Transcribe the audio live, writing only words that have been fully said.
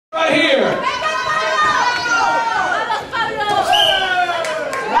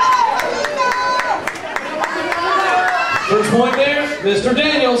point there, Mr.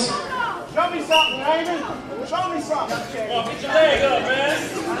 Daniels. Show me something, Raymond. Show me something. Come on, get your leg up, man.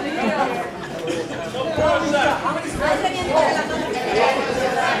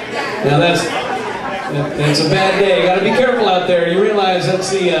 Now that's a bad day. You got to be careful out there. You realize that's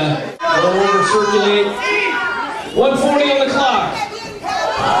the little over circulate. 1:40 on the clock.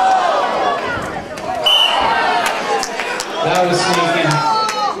 That was sneaky.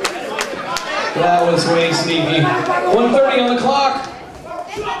 That was way sneaky. 1:30 on the clock.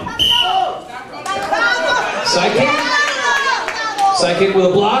 Side kick. Side kick with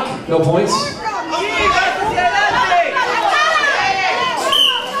a block. No points.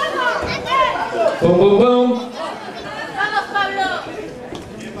 Boom, boom, boom.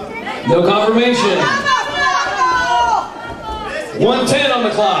 No confirmation. 1:10 on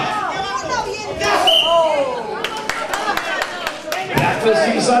the clock. Back fist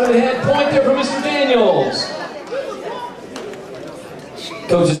to the side of the head. Point there for Mr. Daniels.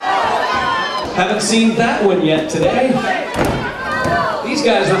 Coaches haven't seen that one yet today. These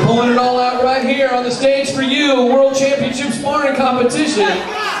guys are pulling it all out right here on the stage for you. World Championship sparring competition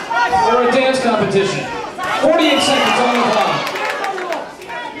or a dance competition. 48 seconds on the clock.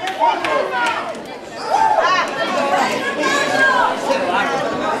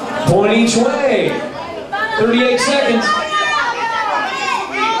 Point each way. 38 seconds.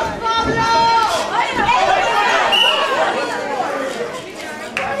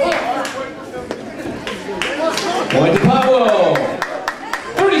 Point to Pablo.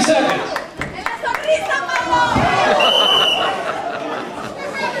 30 seconds.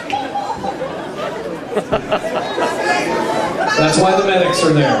 That's why the medics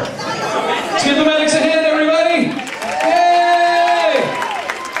are there. Let's give the medics a hand, everybody. Yay!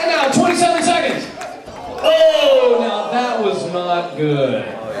 And now 27 seconds. Oh, now that was not good.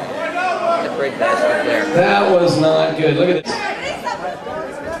 That was not good. Look at this.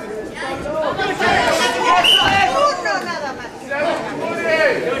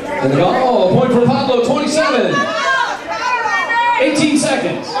 And the goal, a point for Pablo, 27.